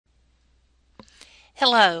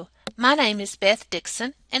Hello, my name is Beth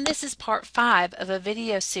Dixon, and this is part 5 of a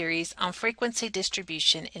video series on frequency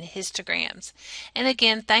distribution in histograms. And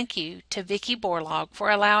again, thank you to Vicki Borlaug for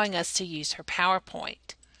allowing us to use her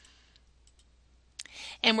PowerPoint.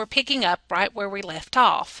 And we're picking up right where we left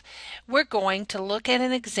off. We're going to look at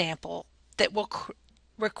an example that will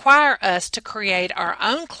require us to create our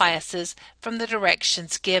own classes from the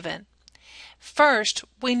directions given. First,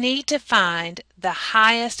 we need to find the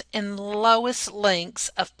highest and lowest lengths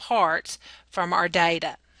of parts from our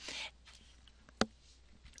data.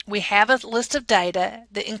 We have a list of data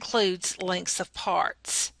that includes lengths of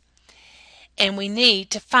parts, and we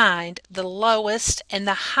need to find the lowest and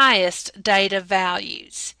the highest data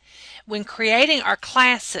values. When creating our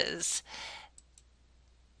classes,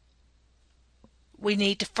 we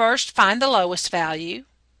need to first find the lowest value.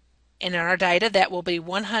 And in our data, that will be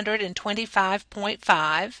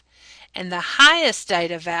 125.5, and the highest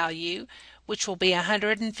data value, which will be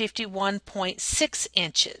 151.6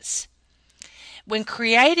 inches. When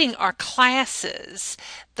creating our classes,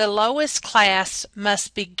 the lowest class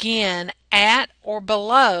must begin at or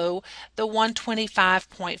below the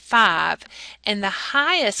 125.5, and the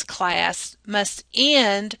highest class must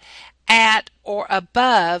end at or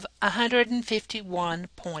above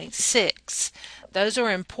 151.6. Those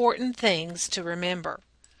are important things to remember.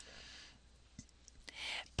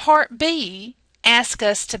 Part B asks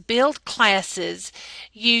us to build classes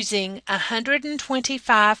using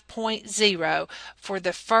 125.0 for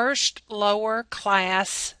the first lower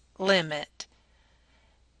class limit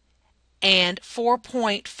and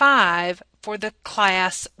 4.5 for the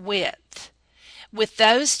class width. With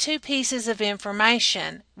those two pieces of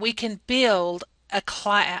information, we can build a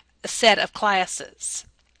set of classes.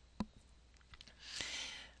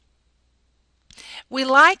 We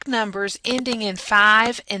like numbers ending in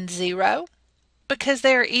 5 and 0 because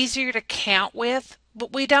they are easier to count with,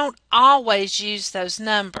 but we don't always use those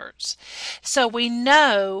numbers. So we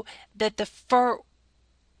know that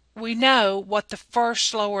we know what the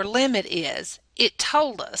first lower limit is. It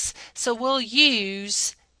told us. So we'll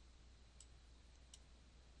use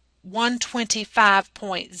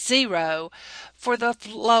 125.0 for the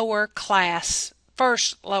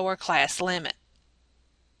first lower class limit.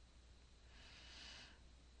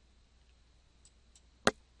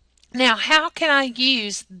 Now, how can I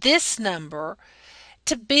use this number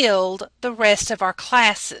to build the rest of our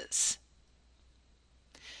classes?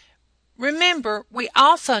 Remember, we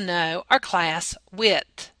also know our class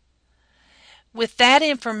width. With that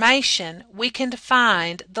information, we can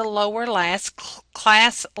find the lower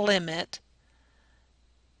class limit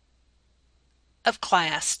of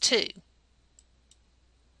class 2.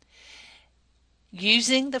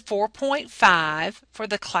 Using the 4.5 for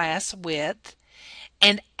the class width,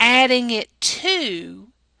 and adding it to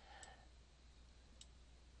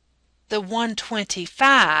the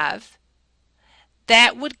 125,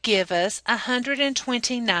 that would give us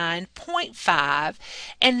 129.5,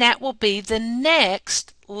 and that will be the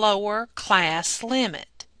next lower class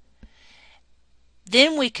limit.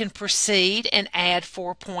 Then we can proceed and add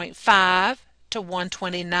 4.5 to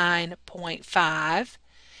 129.5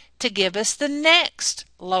 to give us the next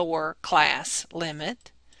lower class limit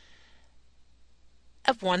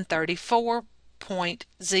of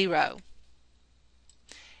 134.0.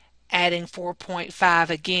 Adding 4.5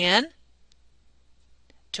 again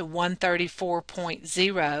to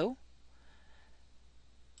 134.0,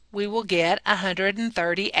 we will get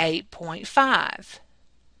 138.5.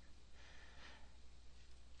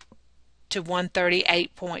 To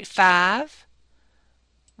 138.5,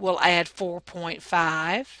 we'll add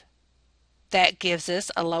 4.5. That gives us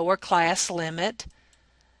a lower class limit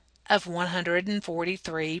of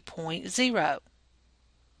 143.0.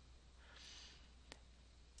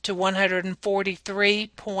 To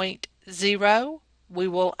 143.0, we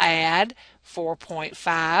will add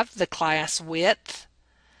 4.5, the class width,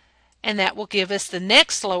 and that will give us the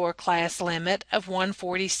next lower class limit of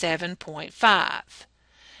 147.5.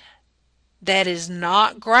 That is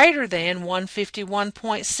not greater than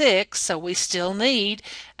 151.6, so we still need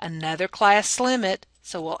another class limit,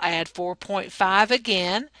 so we'll add 4.5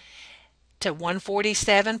 again to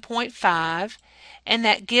 147.5, and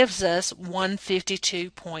that gives us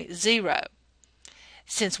 152.0.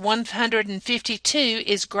 Since 152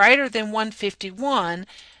 is greater than 151,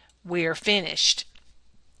 we're finished.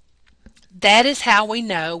 That is how we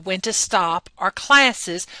know when to stop our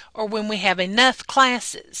classes or when we have enough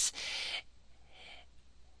classes.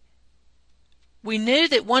 We knew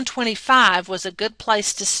that 125 was a good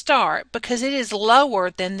place to start because it is lower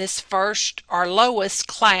than this first or lowest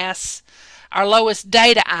class our lowest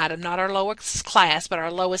data item, not our lowest class, but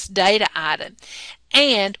our lowest data item.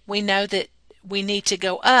 And we know that we need to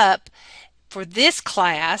go up for this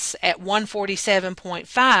class at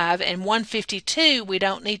 147.5, and 152 we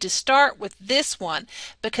don't need to start with this one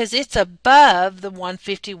because it's above the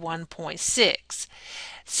 151.6.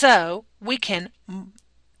 So we can,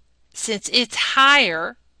 since it's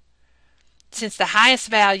higher, since the highest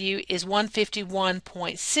value is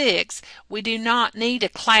 151.6, we do not need a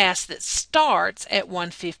class that starts at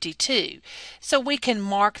 152. So we can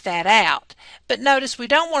mark that out. But notice we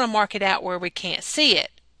don't want to mark it out where we can't see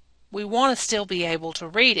it. We want to still be able to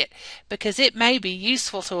read it because it may be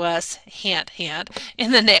useful to us, hint, hint,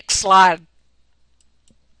 in the next slide.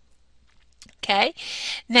 Okay,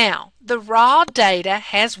 now the raw data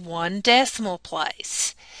has one decimal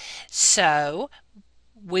place. So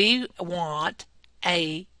we want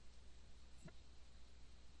a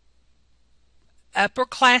upper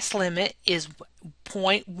class limit is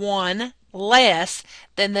 0.1 less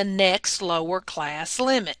than the next lower class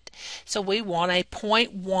limit. So we want a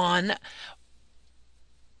 0.1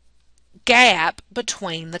 gap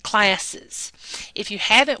between the classes. If you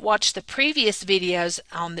haven't watched the previous videos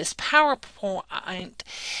on this PowerPoint,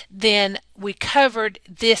 then we covered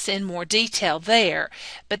this in more detail there.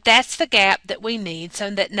 But that's the gap that we need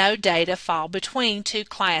so that no data fall between two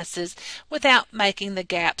classes without making the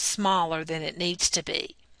gap smaller than it needs to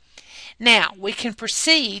be. Now we can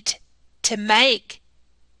proceed to make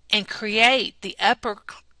and create the upper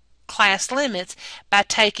class limits by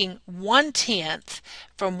taking 1/10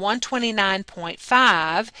 from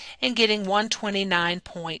 129.5 and getting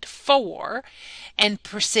 129.4, and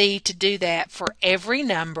proceed to do that for every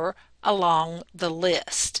number along the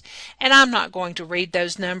list. And I'm not going to read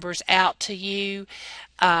those numbers out to you.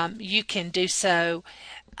 You can do so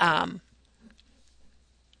and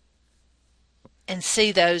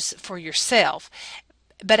see those for yourself.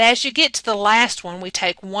 But as you get to the last one, we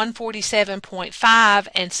take 147.5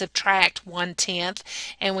 and subtract 1/10,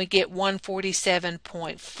 and we get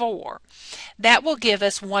 147.4. That will give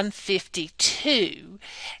us 152,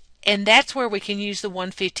 and that's where we can use the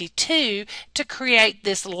 152 to create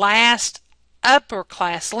this last upper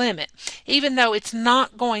class limit. Even though it's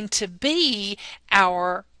not going to be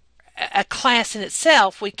a class in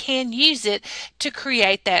itself, we can use it to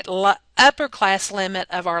create that upper class limit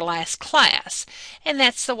of our last class. And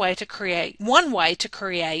that's the way to create, one way to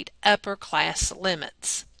create upper class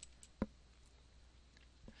limits.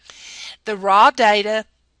 The raw data,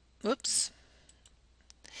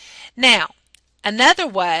 Now, another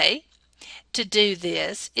way to do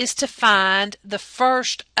this is to find the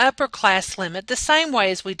first upper class limit the same way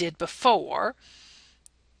as we did before,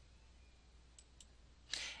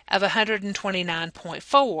 of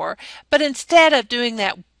 129.4, but instead of doing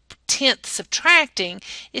that 10th subtracting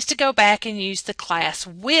is to go back and use the class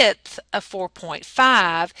width of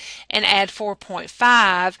 4.5 and add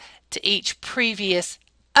 4.5 to each previous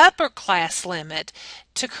upper class limit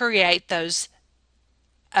to create those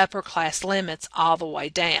upper class limits all the way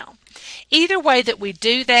down. Either way that we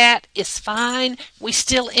do that is fine. We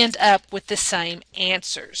still end up with the same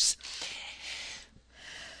answers.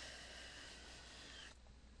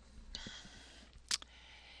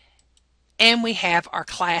 And we have our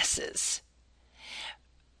classes.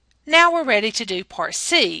 Now we're ready to do Part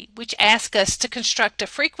C, which asks us to construct a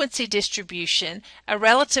frequency distribution, a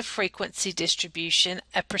relative frequency distribution,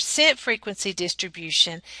 a percent frequency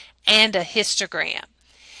distribution, and a histogram.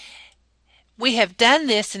 We have done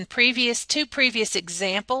this in two previous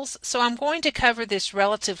examples, so I'm going to cover this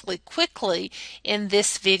relatively quickly in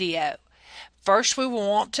this video. First, we will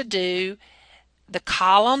want to do the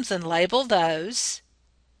columns and label those.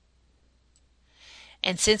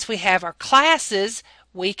 And since we have our classes,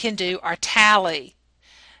 we can do our tally.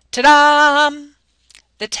 Ta-da!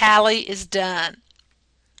 The tally is done.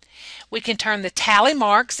 We can turn the tally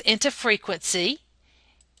marks into frequency.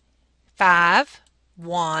 5,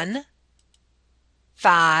 1,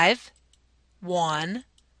 5, 1,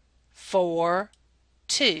 4,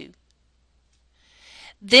 2.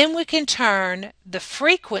 Then we can turn the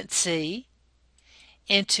frequency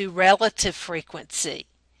into relative frequency.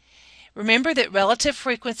 Remember that relative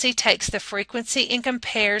frequency takes the frequency and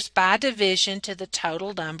compares by division to the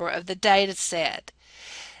total number of the data set.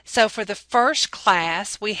 So for the first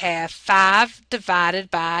class, we have 5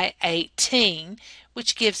 divided by 18,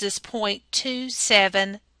 which gives us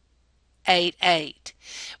 0.2788.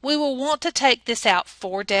 We will want to take this out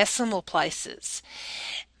 4 decimal places.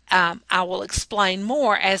 I will explain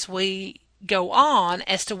more as we go on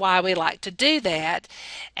as to why we like to do that,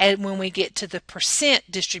 and when we get to the percent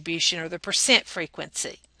distribution or the percent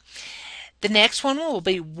frequency. The next one will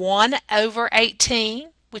be 1 over 18,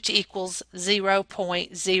 which equals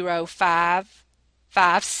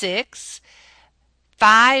 0.0556.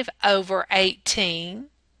 5 over 18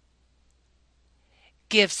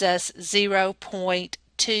 gives us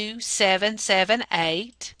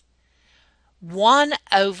 0.2778. 1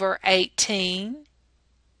 over 18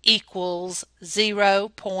 equals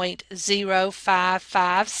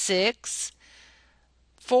 0.0556.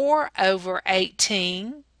 4 over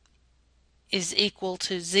 18 is equal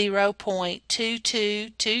to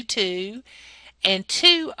 0.2222, and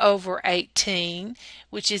 2 over 18,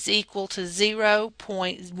 which is equal to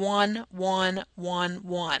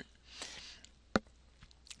 0.1111.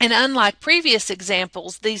 And unlike previous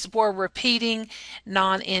examples, these were repeating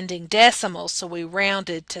non-ending decimals, so we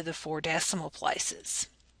rounded to the 4 decimal places.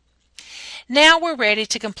 Now we're ready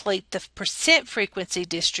to complete the percent frequency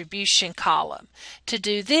distribution column. To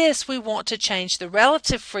do this, we want to change the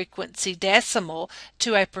relative frequency decimal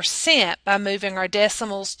to a percent by moving our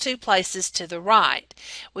decimals 2 places to the right.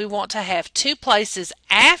 We want to have 2 places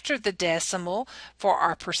after the decimal for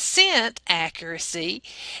our percent accuracy,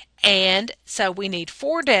 and so we need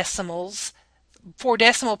 4 decimal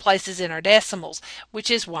places in our decimals, which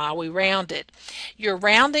is why we rounded. Your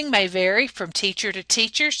rounding may vary from teacher to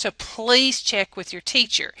teacher, so please check with your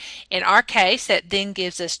teacher. In our case, that then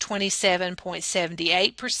gives us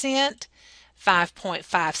 27.78%,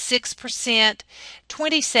 5.56%,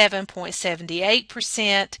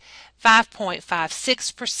 27.78%,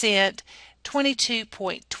 5.56%,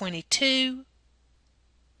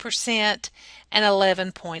 22.22%, and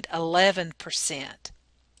 11.11%.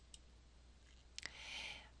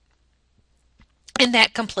 And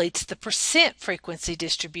that completes the percent frequency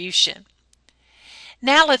distribution.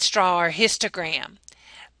 Now let's draw our histogram.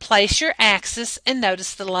 Place your axis and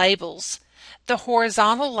notice the labels. The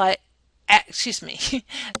horizontal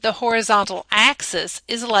axis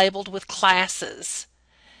is labeled with classes.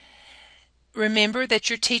 Remember that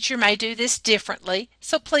your teacher may do this differently,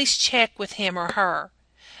 so please check with him or her.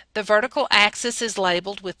 The vertical axis is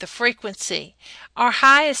labeled with the frequency. Our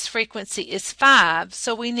highest frequency is 5,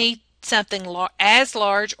 so we need something as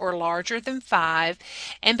large or larger than 5,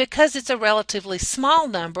 and because it's a relatively small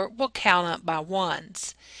number, we'll count up by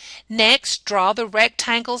ones. Next, draw the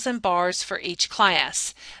rectangles and bars for each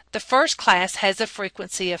class. The first class has a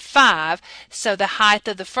frequency of 5, so the height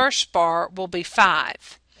of the first bar will be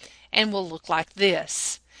 5, and will look like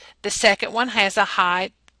this. The second one has a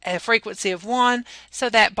frequency of 1, so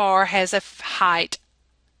that bar has a height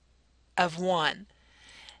of 1.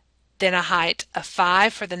 Then a height of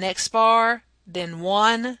 5 for the next bar, then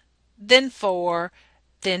 1, then 4,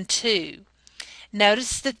 then 2.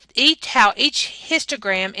 Notice that how each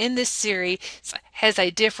histogram in this series has a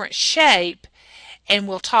different shape, and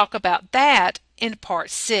we'll talk about that in part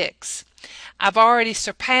 6. I've already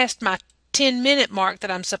surpassed my 10-minute mark that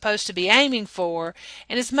I'm supposed to be aiming for,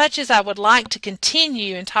 and as much as I would like to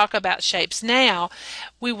continue and talk about shapes now,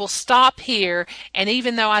 we will stop here. And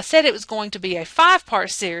even though I said it was going to be a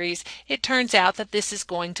 5-part series, it turns out that this is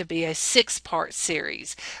going to be a 6-part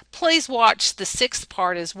series. Please watch the 6th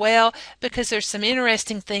part as well, because there's some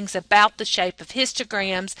interesting things about the shape of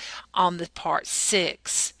histograms on the part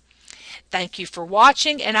 6. Thank you for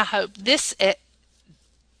watching, and I hope this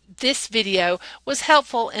video was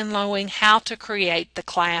helpful in knowing how to create the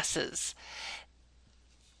classes.